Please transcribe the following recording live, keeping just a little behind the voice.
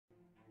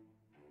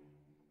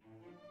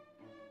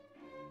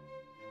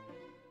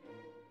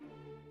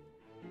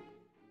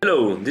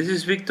Hello, this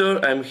is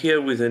Victor. I'm here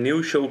with a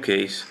new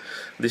showcase.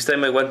 This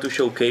time I want to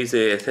showcase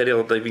the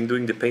ethereal that I've been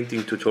doing the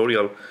painting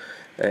tutorial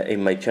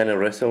in my channel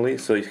recently.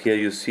 So here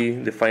you see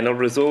the final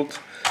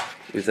result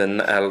with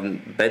a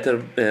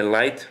better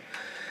light.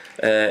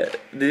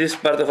 This is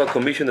part of a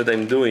commission that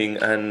I'm doing,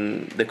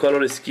 and the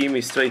color scheme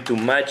is trying to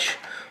match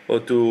or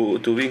to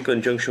be in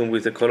conjunction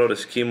with the color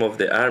scheme of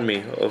the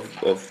army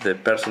of the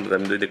person that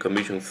I'm doing the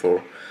commission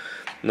for.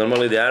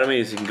 Normally the army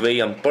is in grey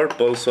and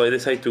purple, so I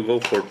decided to go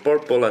for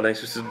purple, and I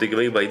substitute the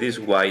grey by this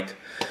white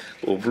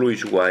or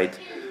bluish white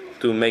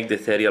to make the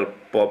ethereal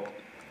pop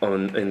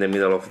in the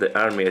middle of the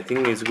army. I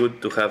think it's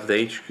good to have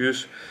the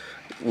HQs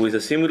with a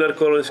similar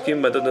color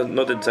scheme but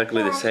not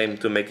exactly the same,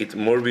 to make it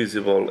more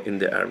visible in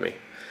the army.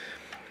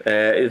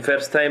 The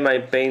first time I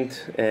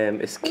paint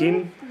a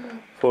skin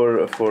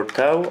for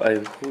Tau, I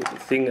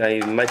think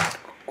I matched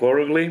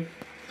correctly.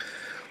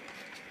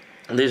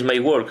 This is my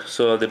work.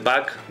 So the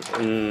back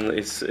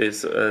is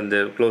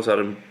the clothes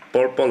are in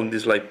purple, and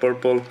this light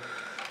purple,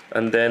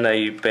 and then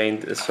I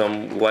paint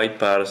some white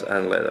parts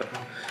and leather.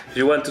 If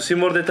you want to see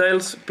more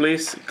details,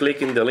 please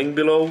click in the link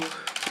below,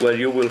 where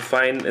you will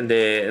find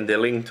the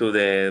link to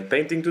the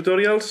painting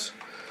tutorials.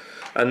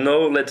 And now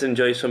let's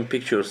enjoy some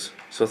pictures.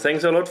 So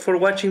thanks a lot for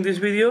watching this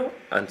video,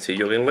 and see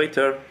you again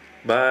later.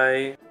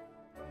 Bye.